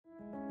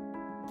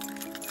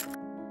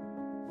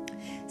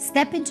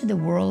Step into the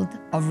world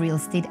of real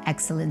estate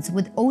excellence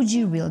with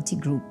OG Realty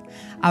Group.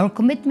 Our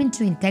commitment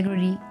to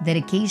integrity,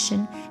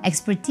 dedication,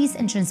 expertise,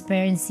 and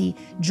transparency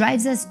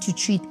drives us to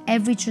treat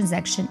every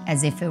transaction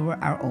as if it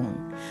were our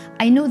own.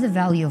 I know the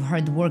value of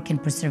hard work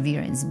and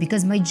perseverance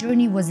because my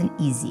journey wasn't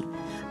easy.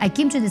 I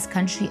came to this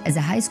country as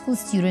a high school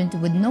student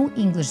with no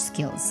English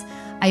skills.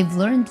 I've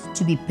learned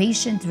to be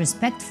patient,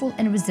 respectful,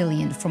 and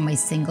resilient from my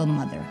single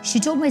mother. She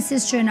told my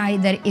sister and I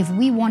that if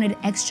we wanted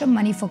extra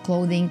money for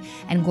clothing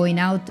and going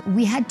out,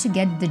 we had to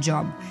get the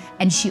job,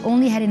 and she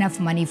only had enough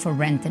money for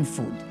rent and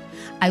food.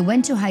 I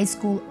went to high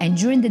school and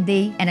during the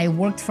day, and I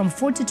worked from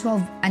 4 to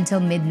 12 until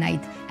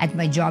midnight at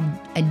my job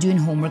and doing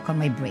homework on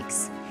my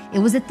breaks. It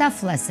was a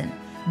tough lesson,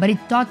 but it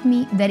taught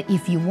me that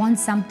if you want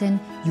something,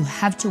 you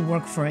have to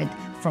work for it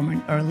from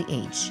an early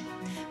age.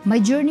 My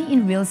journey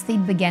in real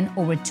estate began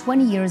over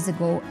 20 years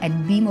ago at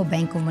BMO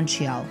Bank of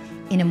Montreal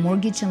in a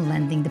mortgage and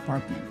lending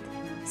department.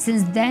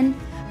 Since then,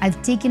 I've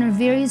taken on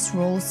various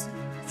roles,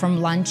 from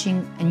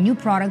launching new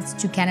products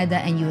to Canada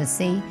and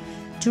USA,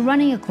 to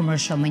running a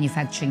commercial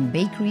manufacturing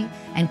bakery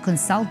and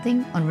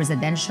consulting on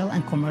residential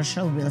and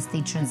commercial real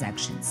estate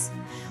transactions.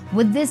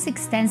 With this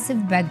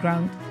extensive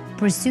background,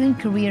 pursuing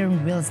a career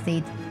in real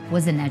estate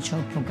was a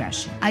natural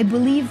progression. I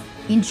believe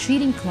in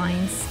treating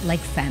clients like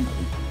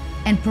family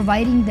and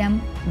providing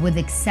them with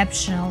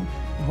exceptional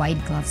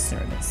white glove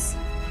service.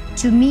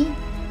 To me,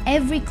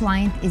 every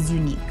client is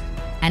unique,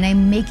 and I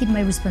make it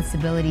my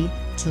responsibility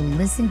to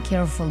listen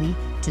carefully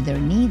to their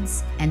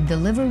needs and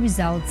deliver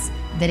results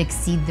that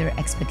exceed their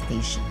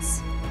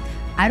expectations.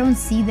 I don't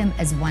see them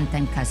as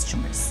one-time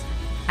customers.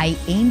 I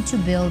aim to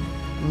build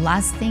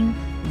lasting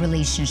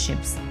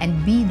relationships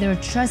and be their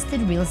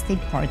trusted real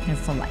estate partner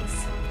for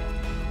life.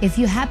 If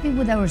you're happy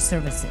with our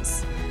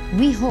services,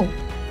 we hope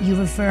you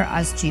refer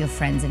us to your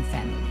friends and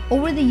family.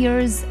 Over the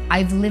years,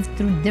 I've lived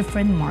through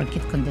different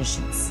market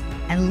conditions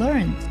and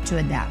learned to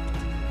adapt.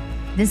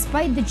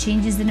 Despite the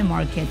changes in the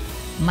market,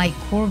 my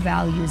core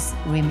values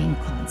remain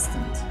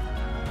constant: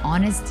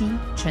 honesty,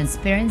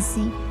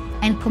 transparency,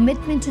 and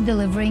commitment to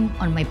delivering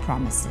on my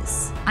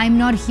promises. I'm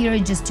not here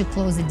just to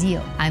close a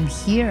deal. I'm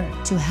here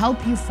to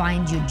help you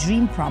find your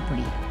dream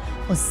property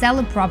or sell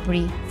a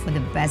property for the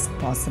best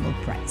possible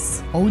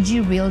price.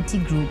 OG Realty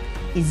Group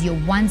is your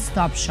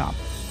one-stop shop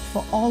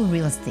for all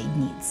real estate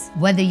needs.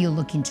 Whether you're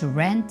looking to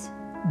rent,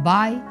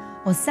 buy,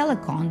 or sell a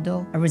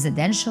condo, a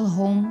residential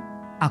home,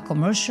 a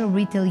commercial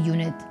retail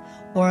unit,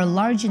 or a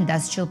large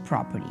industrial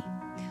property,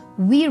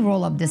 we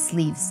roll up the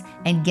sleeves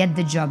and get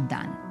the job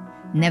done,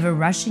 never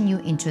rushing you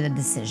into the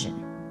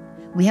decision.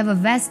 We have a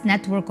vast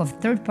network of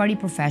third-party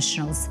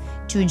professionals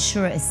to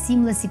ensure a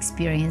seamless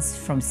experience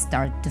from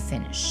start to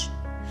finish.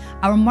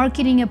 Our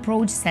marketing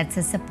approach sets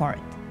us apart.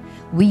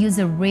 We use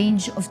a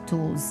range of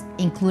tools,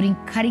 including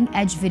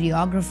cutting-edge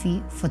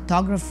videography,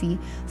 photography,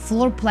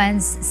 floor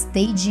plans,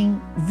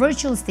 staging,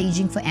 virtual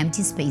staging for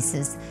empty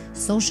spaces,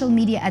 social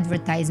media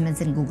advertisements,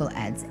 and Google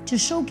Ads to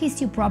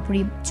showcase your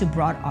property to a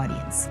broad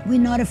audience. We're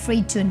not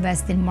afraid to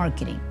invest in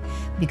marketing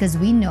because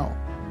we know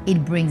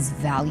it brings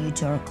value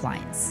to our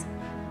clients.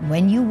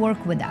 When you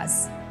work with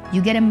us,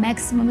 you get a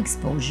maximum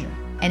exposure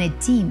and a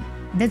team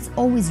that's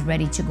always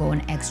ready to go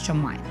an extra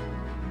mile.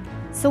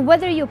 So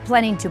whether you're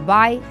planning to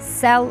buy,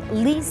 sell,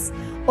 lease,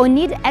 or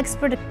need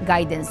expert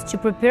guidance to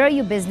prepare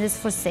your business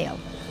for sale,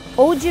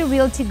 OG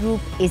Realty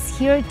Group is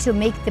here to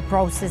make the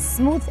process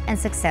smooth and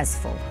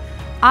successful.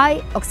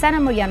 I,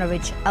 Oksana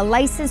Marjanovic, a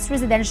licensed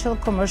residential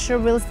commercial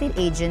real estate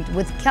agent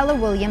with Keller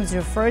Williams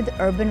Referred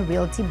Urban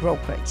Realty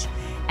Brokerage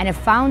and a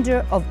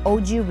founder of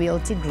OG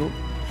Realty Group,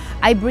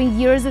 I bring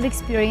years of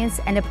experience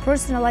and a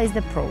personalized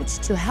approach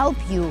to help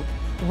you,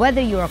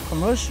 whether you're a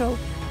commercial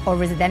or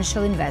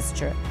residential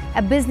investor,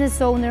 a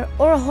business owner,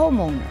 or a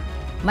homeowner.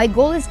 My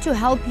goal is to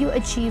help you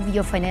achieve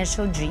your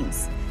financial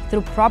dreams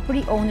through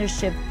property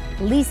ownership,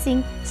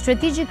 leasing,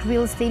 strategic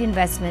real estate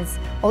investments,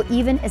 or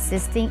even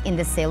assisting in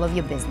the sale of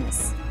your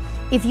business.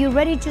 If you're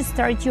ready to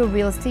start your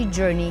real estate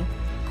journey,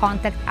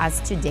 contact us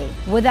today.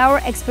 With our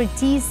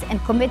expertise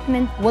and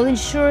commitment, we'll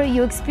ensure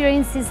your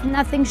experience is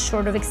nothing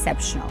short of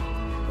exceptional.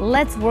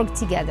 Let's work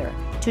together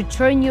to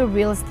turn your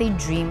real estate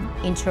dream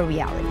into a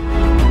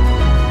reality.